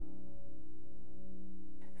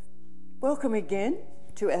Welcome again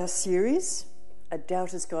to our series, A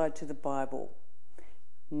Doubter's Guide to the Bible,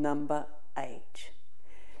 number 8.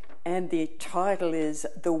 And the title is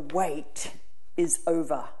The Wait is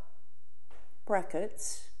Over.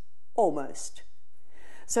 Brackets, almost.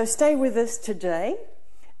 So stay with us today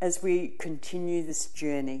as we continue this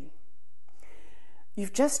journey.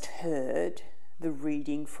 You've just heard the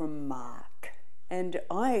reading from Mark, and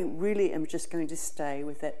I really am just going to stay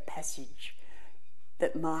with that passage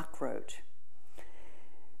that Mark wrote.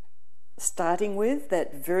 Starting with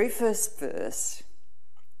that very first verse,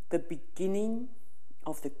 the beginning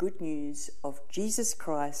of the good news of Jesus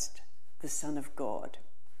Christ, the Son of God.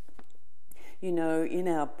 You know, in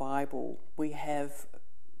our Bible, we have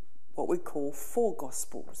what we call 4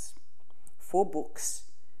 Gospels, 4 books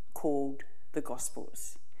called the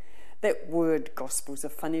Gospels. That word gospel is a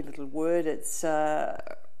funny little word. It's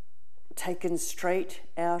taken straight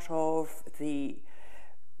out of the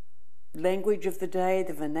language of the day,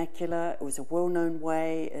 the vernacular. It was a well-known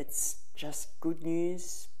way. It's just good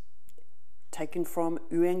news, taken from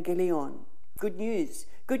euangelion. Good news.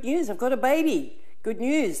 Good news, I've got a baby. Good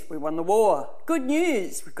news, we won the war. Good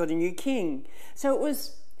news, we've got a new king. So it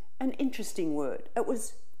was an interesting word. It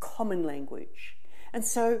was common language. And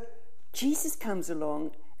so Jesus comes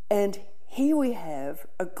along, and here we have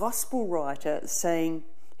a gospel writer saying,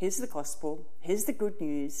 here's the gospel, here's the good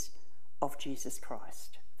news of Jesus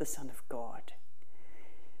Christ, the Son of God.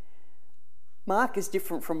 Mark is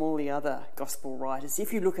different from all the other gospel writers.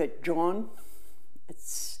 If you look at John,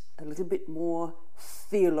 it's a little bit more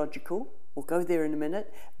theological. We'll go there in a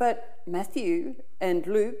minute. But Matthew and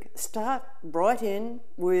Luke start right in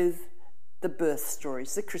with the birth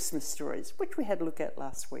stories, the Christmas stories, which we had a look at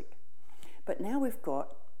last week. But now we've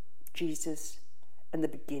got Jesus and the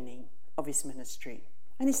beginning of his ministry.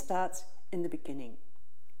 And he starts in the beginning.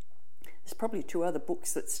 There's probably 2 other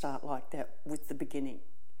books that start like that, with the beginning.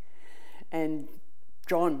 And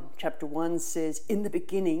John chapter 1 says, in the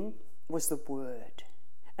beginning was the Word,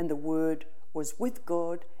 and the Word was with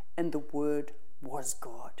God, and the Word was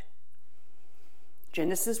God.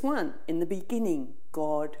 Genesis 1, in the beginning,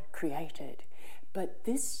 God created. But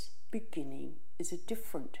this beginning is a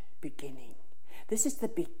different beginning. This is the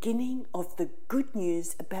beginning of the good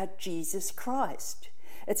news about Jesus Christ.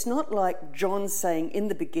 It's not like John saying in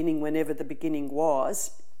the beginning, whenever the beginning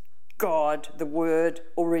was, God, the Word,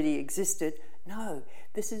 already existed. No,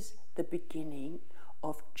 this is the beginning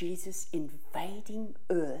of Jesus invading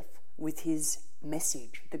earth with his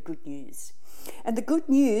message, the good news. And the good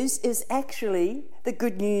news is actually the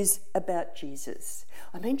good news about Jesus.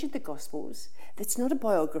 I mentioned the Gospels. That's not a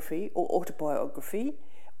biography or autobiography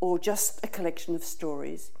or just a collection of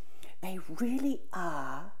stories. They really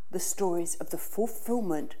are the stories of the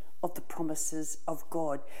fulfillment of the promises of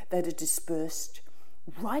God that are dispersed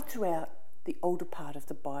right throughout the older part of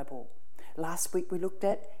the Bible. Last week we looked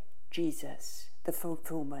at Jesus, the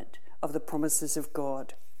fulfillment of the promises of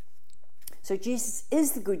God. So Jesus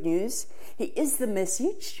is the good news, he is the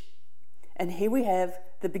message, and here we have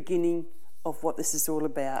the beginning of what this is all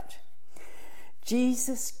about.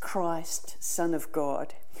 Jesus Christ, Son of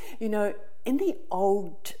God. You know, in the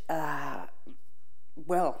old, I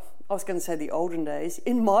was going to say the olden days,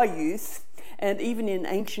 in my youth, and even in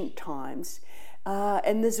ancient times,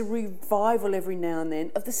 and there's a revival every now and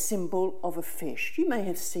then of the symbol of a fish. You may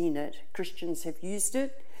have seen it. Christians have used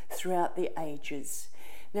it throughout the ages.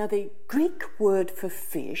 Now, the Greek word for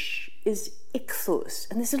fish is ichthus,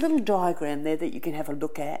 and there's a little diagram there that you can have a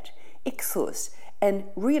look at. Ichthus, and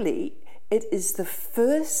really, it is the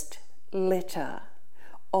first letter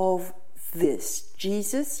of this.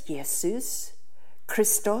 Jesus, Jesus,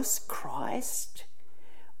 Christos, Christ,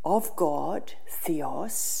 of God,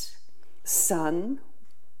 Theos, Son,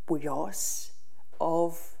 Huios,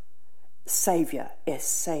 of Saviour,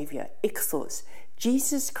 Saviour, Ichthus.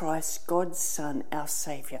 Jesus Christ, God's Son, our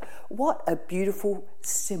Saviour. What a beautiful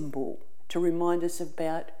symbol to remind us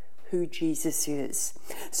about who Jesus is.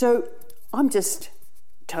 So I'm just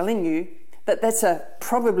telling you that that's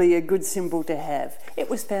probably a good symbol to have. It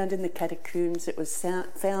was found in the catacombs. It was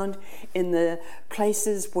found in the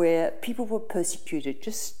places where people were persecuted.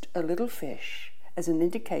 Just a little fish as an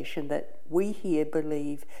indication that we here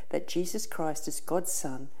believe that Jesus Christ is God's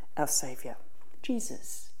Son, our Saviour.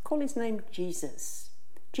 Jesus. Call his name Jesus.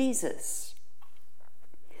 Jesus.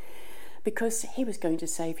 Because he was going to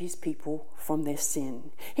save his people from their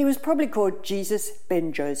sin. He was probably called Jesus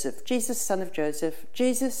ben Joseph, Jesus son of Joseph,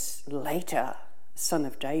 Jesus later son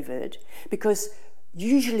of David, because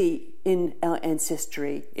usually in our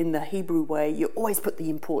ancestry, in the Hebrew way, you always put the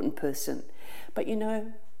important person. But you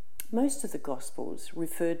know, most of the Gospels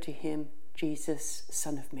referred to him Jesus,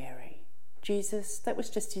 son of Mary. Jesus, that was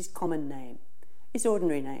just his common name, his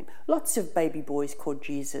ordinary name. Lots of baby boys called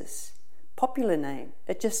Jesus. Popular name.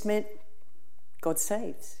 It just meant God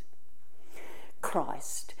saves.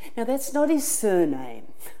 Christ. Now that's not his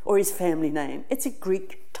surname or his family name. It's a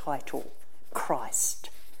Greek title. Christ.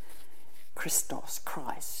 Christos,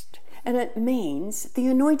 Christ. And it means the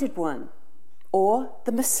anointed one or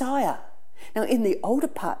the Messiah. Now, in the older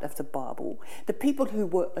part of the Bible, the people who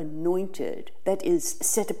were anointed, that is,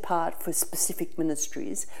 set apart for specific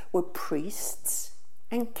ministries, were priests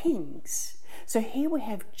and kings. So here we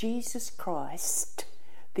have Jesus Christ,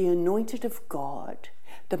 the anointed of God,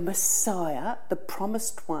 the Messiah, the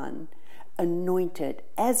promised one, anointed,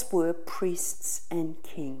 as were priests and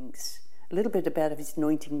kings. A little bit about his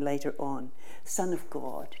anointing later on. Son of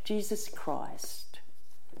God, Jesus Christ,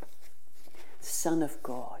 Son of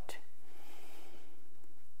God.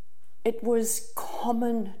 It was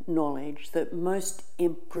common knowledge that most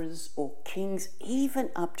emperors or kings, even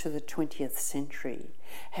up to the 20th century,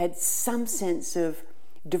 had some sense of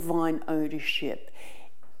divine ownership.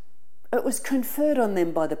 It was conferred on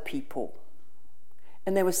them by the people.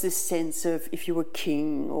 And there was this sense of if you were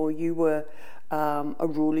king or you were a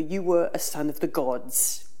ruler, you were a son of the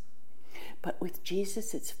gods. But with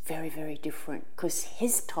Jesus, it's very, very different because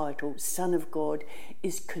his title, Son of God,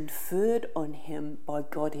 is conferred on him by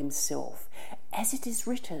God himself. As it is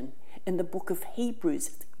written in the book of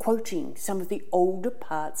Hebrews, quoting some of the older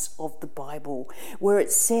parts of the Bible, where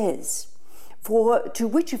it says, "For to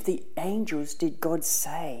which of the angels did God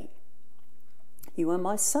say, 'You are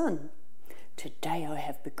my son, today I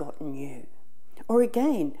have begotten you'? Or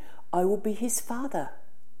again, 'I will be his father,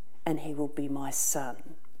 and he will be my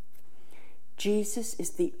son'?" Jesus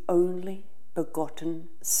is the only begotten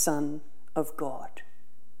Son of God.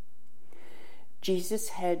 Jesus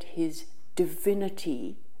had his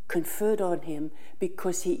divinity conferred on him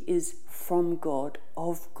because he is from God,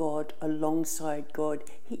 of God, alongside God.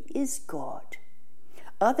 He is God.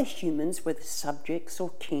 Other humans, whether subjects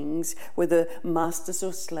or kings, whether masters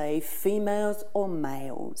or slaves, females or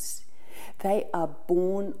males, they are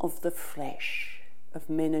born of the flesh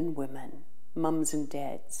of men and women, mums and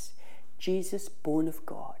dads. Jesus, born of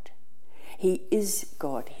God. He is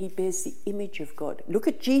God. He bears the image of God. Look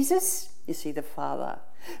at Jesus, you see the Father.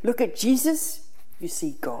 Look at Jesus, you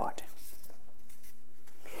see God.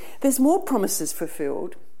 There's more promises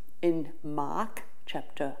fulfilled in Mark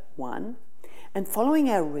chapter 1. And following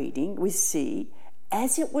our reading, we see,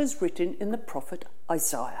 as it was written in the prophet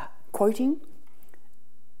Isaiah, quoting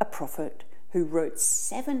a prophet who wrote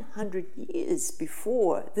 700 years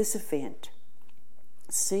before this event.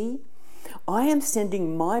 "See, I am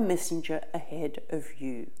sending my messenger ahead of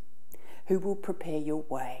you, who will prepare your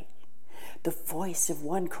way. The voice of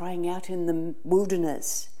one crying out in the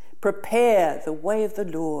wilderness, 'Prepare the way of the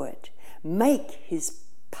Lord, make his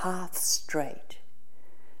path straight.'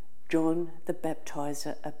 John the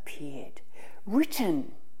Baptizer appeared."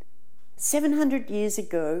 Written 700 years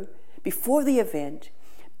ago, before the event,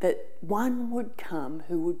 that one would come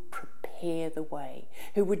who would prepare the way,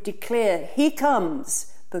 who would declare, "Here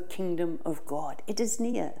comes the kingdom of God. It is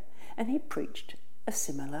near." And he preached a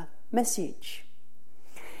similar message.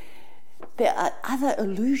 There are other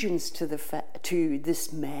allusions to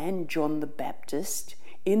this man, John the Baptist,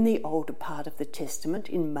 in the older part of the Testament,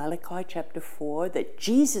 in Malachi chapter 4, that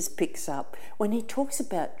Jesus picks up when he talks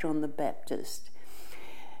about John the Baptist.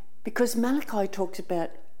 Because Malachi talks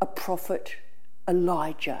about a prophet,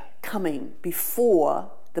 Elijah, coming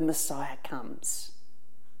before the Messiah comes.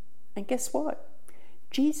 And guess what?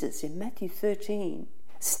 Jesus in Matthew 13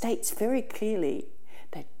 states very clearly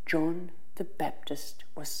that John the Baptist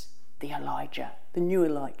was the Elijah, the new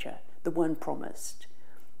Elijah, the one promised.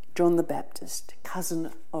 John the Baptist,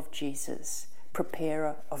 cousin of Jesus,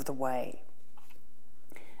 preparer of the way.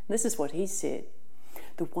 And this is what he said: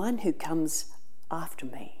 "The one who comes after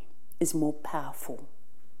me is more powerful.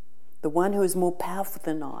 The one who is more powerful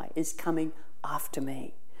than I is coming after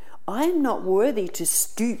me. I am not worthy to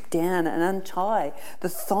stoop down and untie the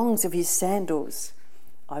thongs of his sandals.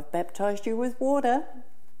 I've baptized you with water,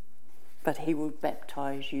 but he will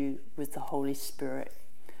baptize you with the Holy Spirit."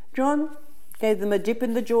 John gave them a dip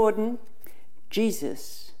in the Jordan.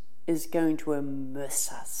 Jesus is going to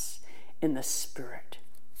immerse us in the Spirit.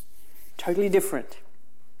 Totally different.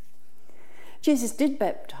 John did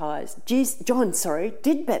baptize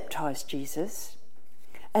Jesus.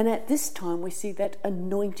 And at this time we see that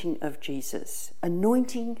anointing of Jesus,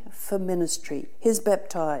 anointing for ministry, his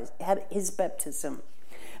baptism.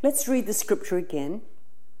 Let's read the scripture again.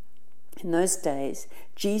 In those days,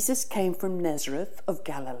 Jesus came from Nazareth of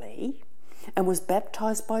Galilee and was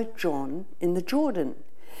baptized by John in the Jordan.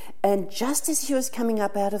 And just as he was coming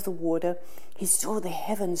up out of the water, he saw the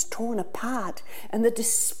heavens torn apart and the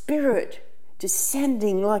Spirit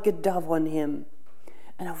descending like a dove on him.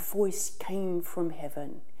 And a voice came from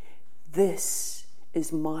heaven, "This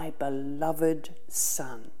is my beloved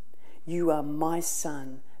Son. You are my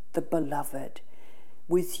Son, the beloved.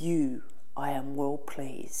 With you I am well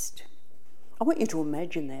pleased." I want you to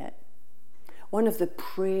imagine that. One of the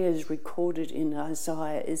prayers recorded in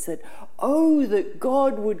Isaiah is that, oh, that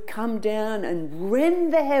God would come down and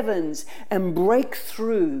rend the heavens and break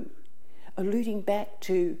through, alluding back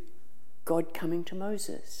to God coming to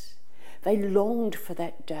Moses. They longed for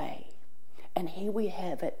that day. And here we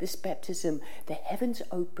have at this baptism, the heavens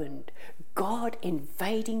opened, God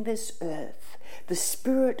invading this earth, the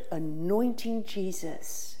Spirit anointing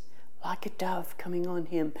Jesus like a dove coming on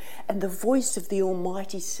him, and the voice of the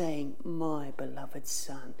Almighty saying, "My beloved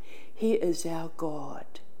Son, here is our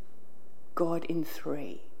God, God in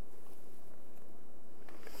three."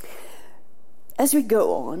 As we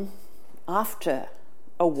go on, after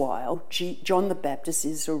a while, John the Baptist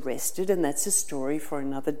is arrested, and that's a story for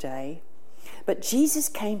another day. But Jesus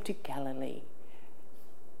came to Galilee,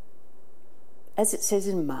 as it says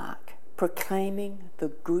in Mark, proclaiming the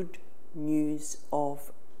good news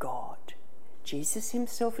of God. Jesus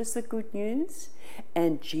himself is the good news,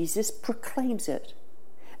 and Jesus proclaims it.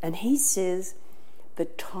 And he says, the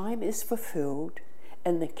time is fulfilled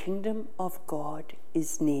and the kingdom of God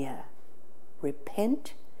is near.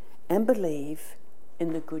 Repent and believe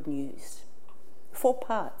in the good news. 4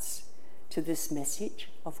 parts to this message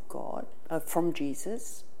of God, from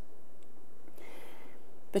Jesus.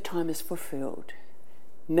 The time is fulfilled.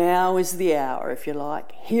 Now is the hour, if you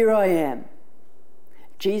like. Here I am.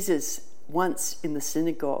 Jesus, once in the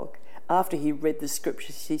synagogue, after he read the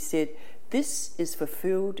scriptures, he said, "This is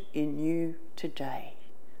fulfilled in you today."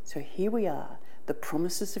 So here we are, the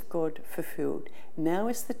promises of God fulfilled. Now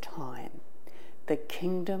is the time. The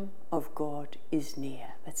kingdom of God is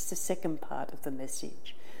near. That's the second part of the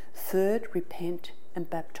message. Third, repent and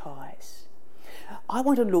baptize. I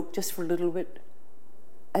want to look just for a little bit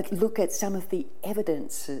at some of the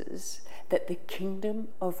evidences that the kingdom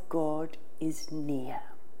of God is near.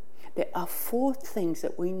 There are 4 things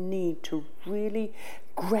that we need to really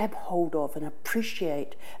grab hold of and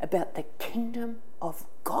appreciate about the kingdom of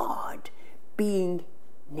God being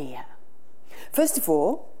near. First of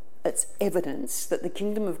all, it's evidence that the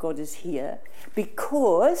kingdom of God is here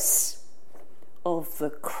because of the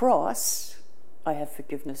cross. I have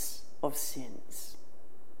forgiveness of sins.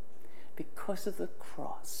 Because of the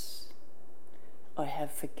cross, I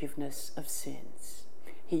have forgiveness of sins.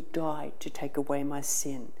 He died to take away my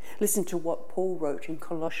sin. Listen to what Paul wrote in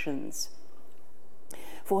Colossians.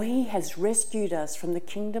 For he has rescued us from the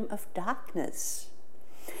kingdom of darkness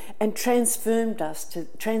and transferred us to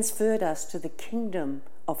the kingdom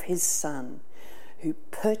of his Son, who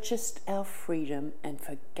purchased our freedom and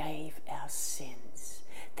forgave our sins.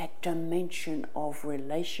 That dimension of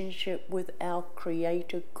relationship with our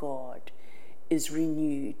Creator God is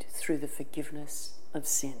renewed through the forgiveness of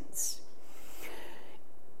sins.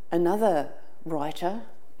 Another writer,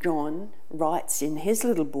 John, writes in his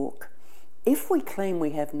little book, if we claim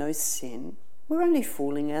we have no sin, we're only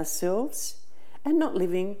fooling ourselves and not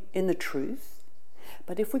living in the truth.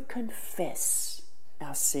 But if we confess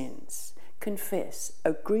our sins,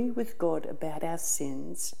 agree with God about our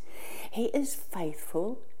sins, he is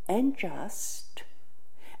faithful and just,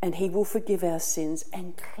 and he will forgive our sins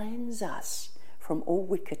and cleanse us from all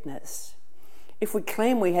wickedness. If we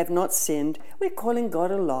claim we have not sinned, we're calling God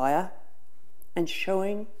a liar and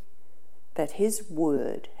showing that his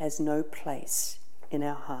word has no place in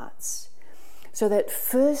our hearts. So that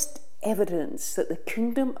first evidence that the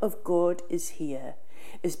kingdom of God is here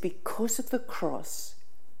is because of the cross.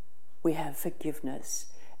 We have forgiveness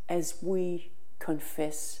as we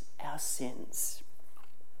confess our sins.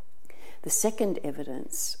 The second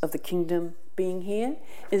evidence of the kingdom being here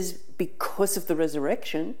is because of the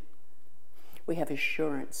resurrection, we have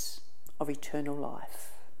assurance of eternal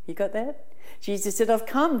life. You got that? Jesus said, I've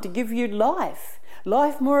come to give you life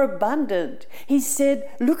more abundant. He said,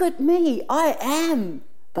 look at me, I am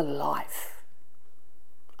the life.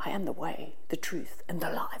 I am the way, the truth, and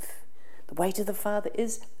the life. The way to the Father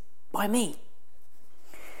is by me.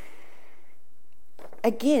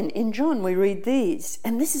 Again, in John we read these,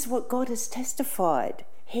 and this is what God has testified.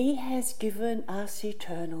 He has given us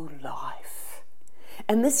eternal life,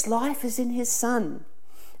 and this life is in his Son.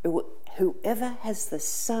 Whoever has the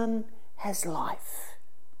Son has life.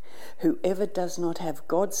 Whoever does not have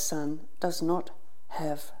God's Son does not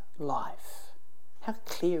have life. How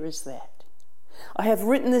clear is that? I have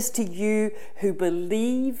written this to you who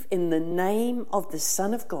believe in the name of the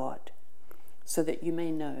Son of God, so that you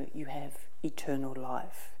may know you have eternal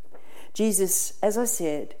life. Jesus, as I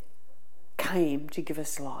said, came to give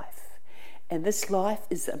us life. And this life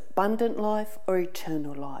is abundant life or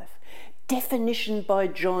eternal life. Definition by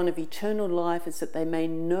John of eternal life is that they may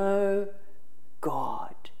know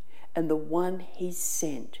God and the one he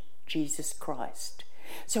sent, Jesus Christ.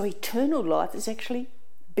 So eternal life is actually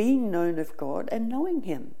being known of God and knowing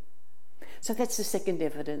him. So that's the second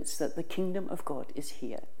evidence that the kingdom of God is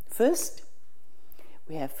here. First,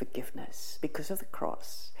 we have forgiveness because of the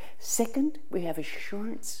cross. Second, we have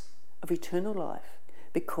assurance of eternal life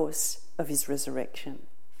because of his resurrection.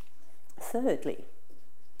 Thirdly,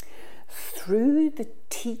 through the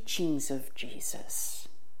teachings of Jesus,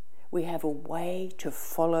 we have a way to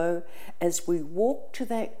follow as we walk to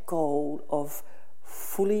that goal of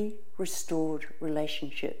fully restored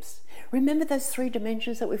relationships. Remember those 3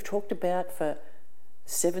 dimensions that we've talked about for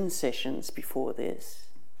 7 sessions before this?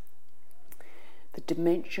 The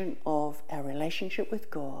dimension of our relationship with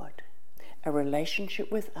God, our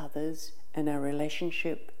relationship with others, and our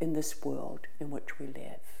relationship in this world in which we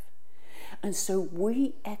live. And so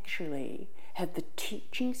we actually have the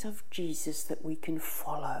teachings of Jesus that we can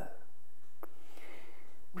follow.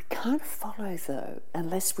 We can't follow, though,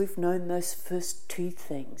 unless we've known those first 2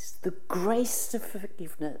 things: the grace of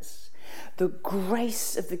forgiveness, the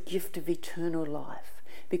grace of the gift of eternal life,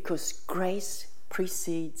 because grace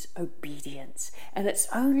precedes obedience. And it's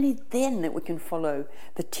only then that we can follow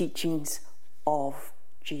the teachings of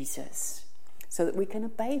Jesus, so that we can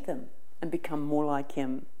obey them and become more like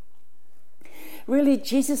him. Really,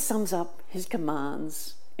 Jesus sums up his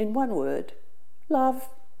commands in one word: love.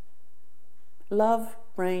 Love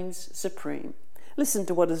reigns supreme. Listen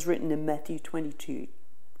to what is written in Matthew 22.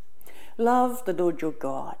 Love the Lord your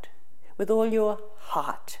God with all your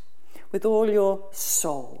heart, with all your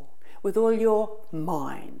soul, with all your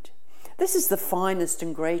mind. This is the finest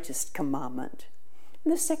and greatest commandment.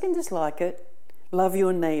 And the second is like it: love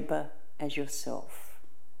your neighbour as yourself.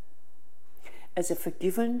 As a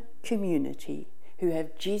forgiven community who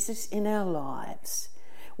have Jesus in our lives,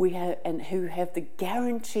 and who have the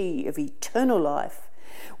guarantee of eternal life,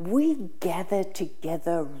 we gather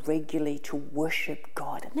together regularly to worship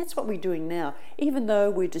God. And that's what we're doing now. Even though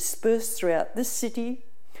we're dispersed throughout this city,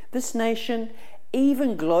 this nation,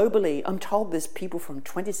 even globally, I'm told there's people from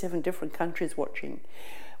 27 different countries watching.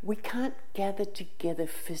 We can't gather together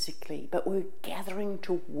physically, but we're gathering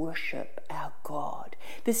to worship our God.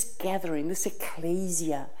 This gathering, this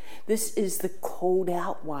ecclesia, this is the called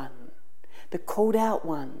out one, the called out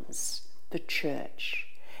ones, the church.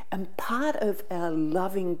 And part of our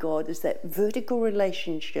loving God is that vertical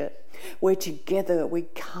relationship where together we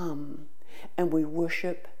come and we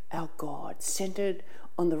worship our God, centered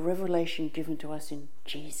on the revelation given to us in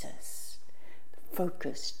Jesus.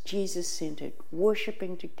 Focused, Jesus-centered,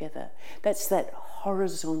 worshipping together. That's that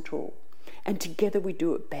horizontal. And together we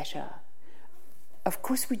do it better. Of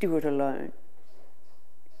course we do it alone.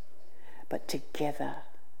 But together,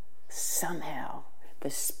 somehow, the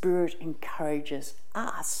Spirit encourages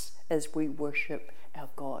us as we worship our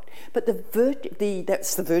God. But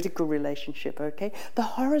that's the vertical relationship, okay? The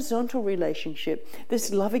horizontal relationship,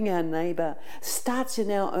 this loving our neighbour, starts in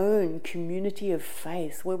our own community of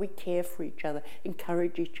faith where we care for each other,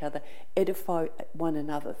 encourage each other, edify one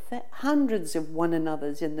another. Hundreds of one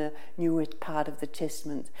another's in the newest part of the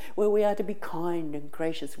Testament, where we are to be kind and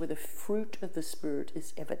gracious, where the fruit of the Spirit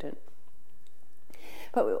is evident.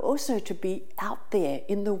 But we're also to be out there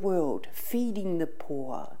in the world, feeding the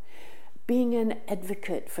poor, being an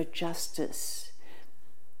advocate for justice,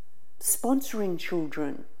 sponsoring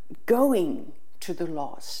children, going to the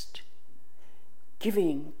lost,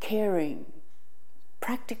 giving, caring,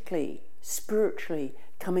 practically, spiritually,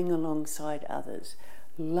 coming alongside others,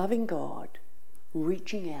 loving God,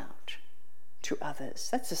 reaching out to others.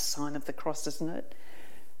 That's a sign of the cross, isn't it?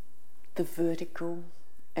 The vertical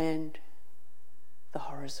and the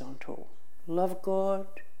horizontal. Love God,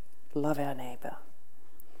 love our neighbour.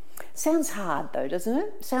 Sounds hard though, doesn't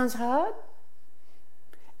it? Sounds hard.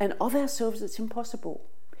 And of ourselves it's impossible.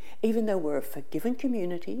 Even though we're a forgiven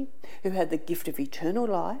community who have the gift of eternal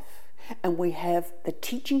life, and we have the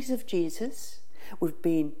teachings of Jesus, we've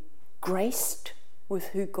been graced with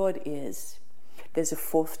who God is. There's a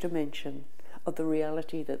fourth dimension of the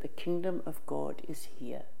reality that the kingdom of God is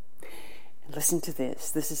here. And listen to this.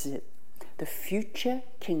 This is it. The future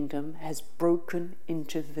kingdom has broken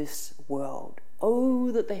into this world.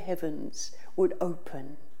 Oh, that the heavens would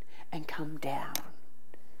open and come down.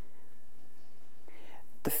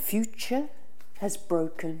 The future has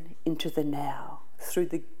broken into the now through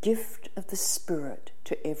the gift of the Spirit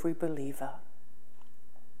to every believer.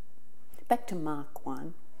 Back to Mark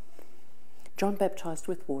 1. John baptized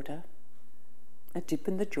with water, a dip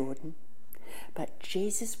in the Jordan, but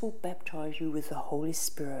Jesus will baptize you with the Holy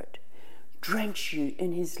Spirit, drench you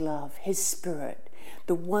in his love, his Spirit,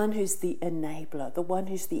 the one who's the enabler, the one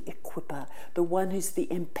who's the equipper, the one who's the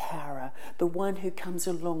empowerer, the one who comes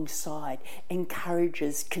alongside,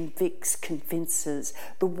 encourages, convicts, convinces,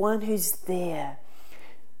 the one who's there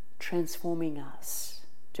transforming us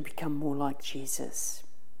to become more like Jesus.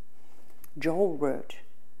 Joel wrote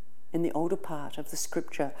in the older part of the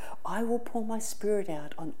scripture, I will pour my Spirit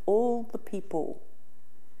out on all the people.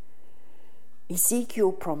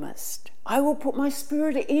 Ezekiel promised, I will put my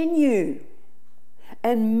Spirit in you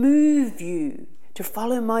and move you to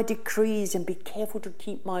follow my decrees and be careful to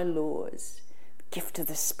keep my laws. Gift of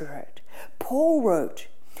the Spirit. Paul wrote,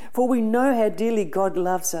 for we know how dearly God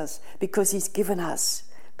loves us because he's given us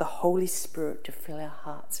the Holy Spirit to fill our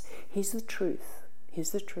hearts. Here's the truth.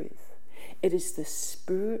 Here's the truth. It is the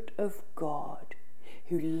Spirit of God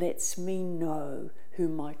who lets me know who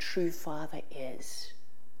my true Father is.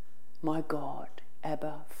 My God,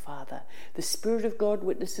 Abba, Father. The Spirit of God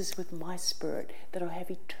witnesses with my spirit that I have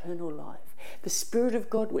eternal life. The Spirit of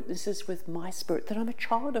God witnesses with my spirit that I'm a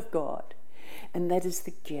child of God. And that is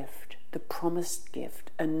the gift, the promised gift,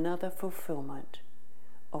 another fulfillment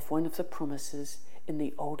of one of the promises in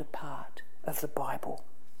the older part of the Bible.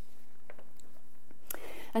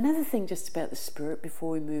 Another thing just about the Spirit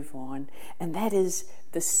before we move on, and that is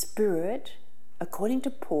the Spirit, according to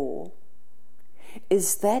Paul,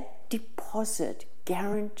 is that deposit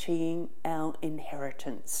guaranteeing our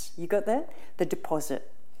inheritance. You got that? The deposit.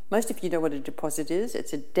 Most of you know what a deposit is.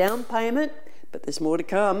 It's a down payment, but there's more to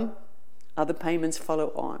come. Other payments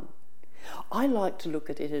follow on. I like to look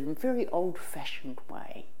at it in a very old-fashioned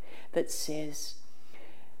way that says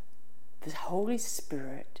the Holy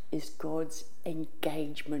Spirit is God's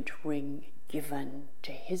engagement ring given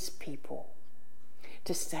to his people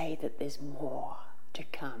to say that there's more to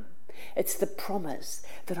come. It's the promise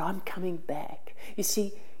that I'm coming back. You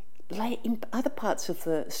see, in other parts of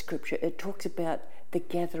the scripture, it talks about the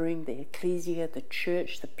gathering, the ecclesia, the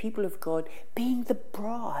church, the people of God being the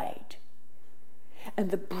bride.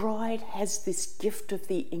 And the bride has this gift of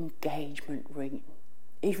the engagement ring,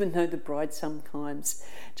 even though the bride sometimes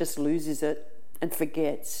just loses it and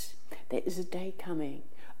forgets. There is a day coming,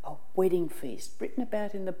 a wedding feast, written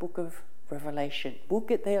about in the book of Revelation. We'll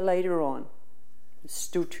get there later on. There's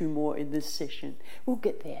still two more in this session. We'll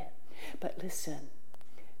get there. But listen,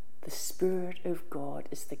 the Spirit of God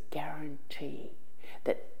is the guarantee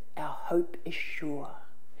that our hope is sure,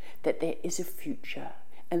 that there is a future,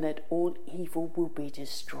 and that all evil will be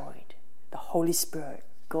destroyed. The Holy Spirit,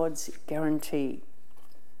 God's guarantee.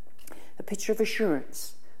 A picture of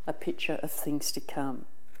assurance, a picture of things to come.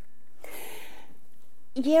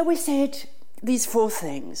 Yeah, we said these four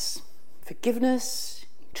things: forgiveness,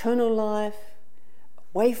 eternal life,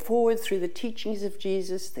 way forward through the teachings of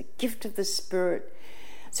Jesus, the gift of the Spirit.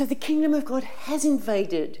 So the kingdom of God has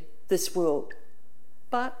invaded this world,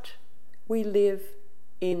 but we live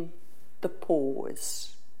in the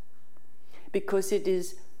pause because it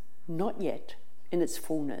is not yet in its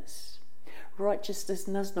fullness. Righteousness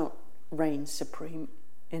does not reign supreme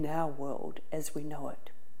in our world as we know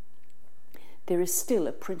it. There is still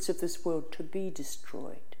a prince of this world to be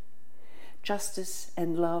destroyed. Justice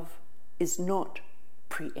and love is not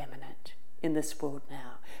preeminent in this world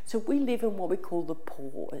now. So we live in what we call the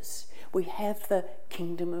pause. We have the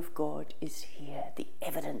kingdom of God is here, the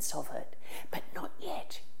evidence of it, but not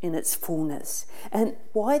yet in its fullness. And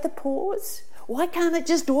why the pause? Why can't it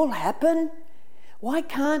just all happen? Why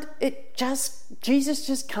can't Jesus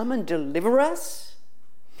just come and deliver us?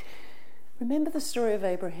 Remember the story of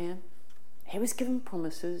Abraham? He was given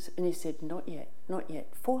promises and he said, not yet, not yet.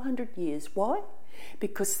 400 years. Why?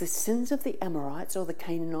 Because the sins of the Amorites or the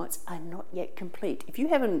Canaanites are not yet complete. If you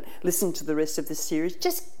haven't listened to the rest of this series,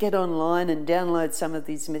 just get online and download some of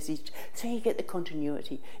these messages so you get the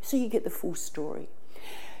continuity, so you get the full story.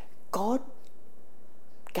 God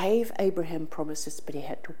gave Abraham promises, but he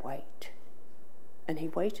had to wait. And he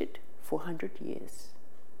waited 400 years.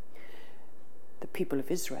 The people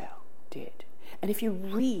of Israel did. And if you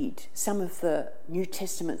read some of the New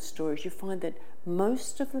Testament stories, you find that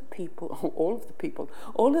most of the people, or all of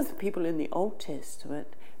the people in the Old Testament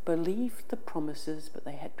believed the promises, but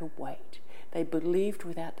they had to wait. They believed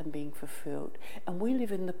without them being fulfilled. And we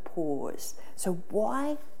live in the pause. So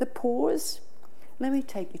why the pause? Let me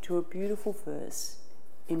take you to a beautiful verse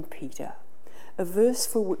in Peter, a verse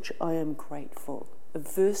for which I am grateful. a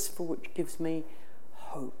verse for which gives me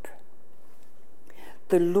hope.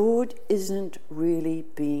 The Lord isn't really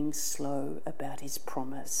being slow about his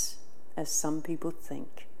promise, as some people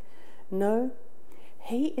think. No,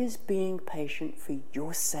 he is being patient for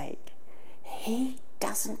your sake. He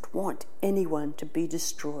doesn't want anyone to be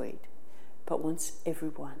destroyed, but wants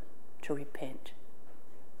everyone to repent.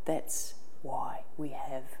 That's why we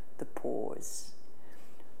have the pause,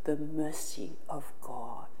 the mercy of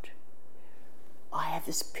God. I have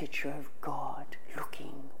this picture of God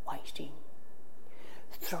looking, waiting,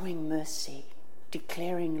 throwing mercy,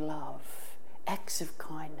 declaring love, acts of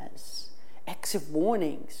kindness, acts of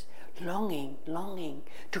warnings, longing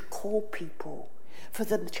to call people, for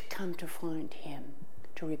them to come to find him,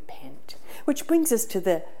 to repent. Which brings us to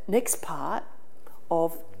the next part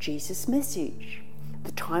of Jesus' message.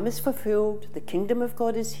 The time is fulfilled, the kingdom of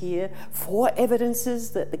God is here, 4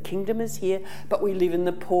 evidences that the kingdom is here, but we live in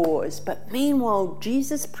the pause. But meanwhile,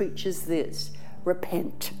 Jesus preaches this: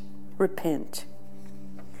 repent, repent.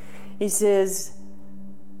 He says,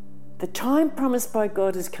 the time promised by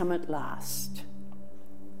God has come at last.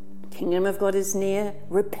 The kingdom of God is near.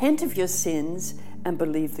 Repent of your sins and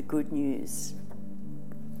believe the good news.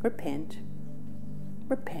 Repent.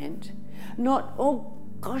 Repent. Not, oh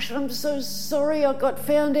gosh, I'm so sorry I got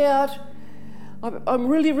found out. I'm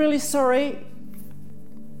really, really sorry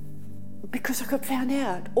because I got found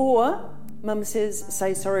out. Or, Mum says,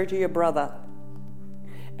 say sorry to your brother.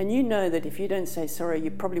 And you know that if you don't say sorry, you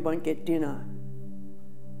probably won't get dinner.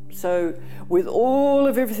 So, with all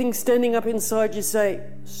of everything standing up inside, you say,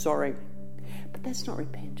 sorry. But that's not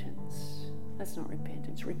repentance. That's not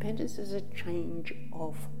repentance. Repentance is a change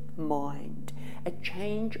of mind, a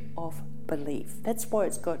change of belief. That's why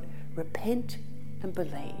it's got repent and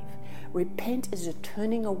believe. Repent is a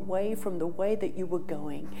turning away from the way that you were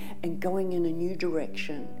going and going in a new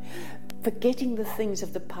direction. Forgetting the things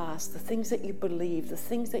of the past, the things that you believe, the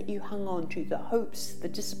things that you hung on to, the hopes, the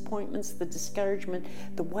disappointments, the discouragement,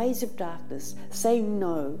 the ways of darkness, saying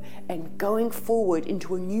no and going forward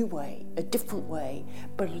into a new way, a different way,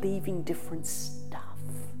 believing different stuff.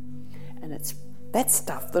 And it's that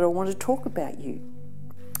stuff that I want to talk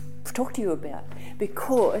to you about,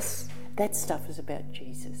 because that stuff is about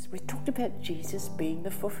Jesus. We talked about Jesus being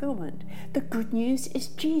the fulfillment. The good news is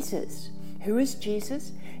Jesus. Who is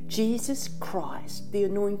Jesus? Jesus Christ, the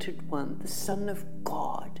Anointed One, the Son of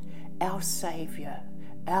God, our Saviour,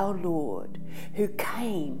 our Lord, who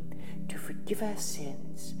came to forgive our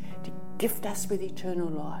sins, to gift us with eternal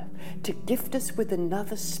life, to gift us with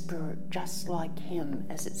another spirit just like him,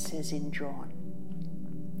 as it says in John,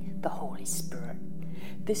 the Holy Spirit.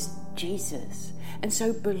 This Jesus. And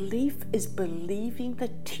so belief is believing the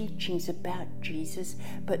teachings about Jesus,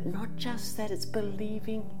 but not just that, it's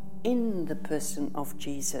believing in the person of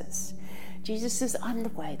Jesus. Jesus says, I'm the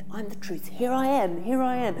way, I'm the truth. Here I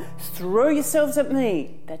am. Throw yourselves at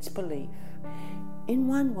me. That's belief. In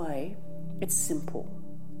one way, it's simple.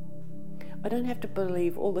 I don't have to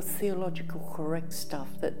believe all the theological correct stuff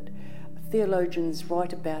that theologians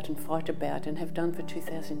write about and fight about and have done for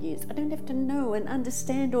 2,000 years. I don't have to know and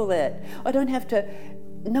understand all that. I don't have to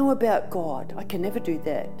know about God. I can never do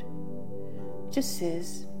that. It just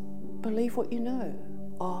says, believe what you know.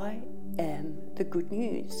 I am the good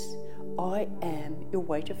news. I am your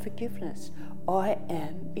way to forgiveness. I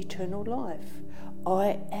am eternal life.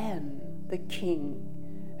 I am the King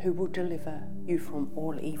who will deliver you from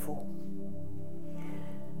all evil.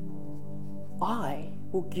 I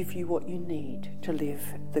will give you what you need to live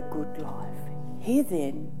the good life. Here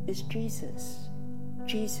then is Jesus.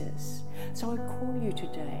 Jesus. So I call you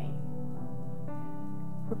today.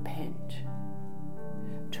 Repent.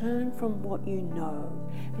 Turn from what you know.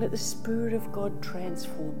 Let the Spirit of God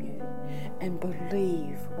transform you and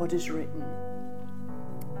believe what is written,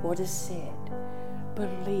 what is said.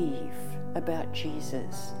 Believe about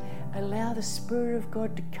Jesus. Allow the Spirit of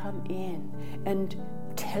God to come in and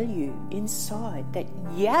tell you inside that,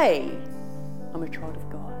 yay, I'm a child of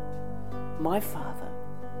God. My Father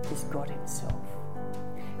is God himself.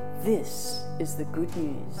 This is the good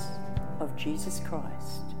news of Jesus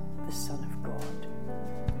Christ, the Son of God.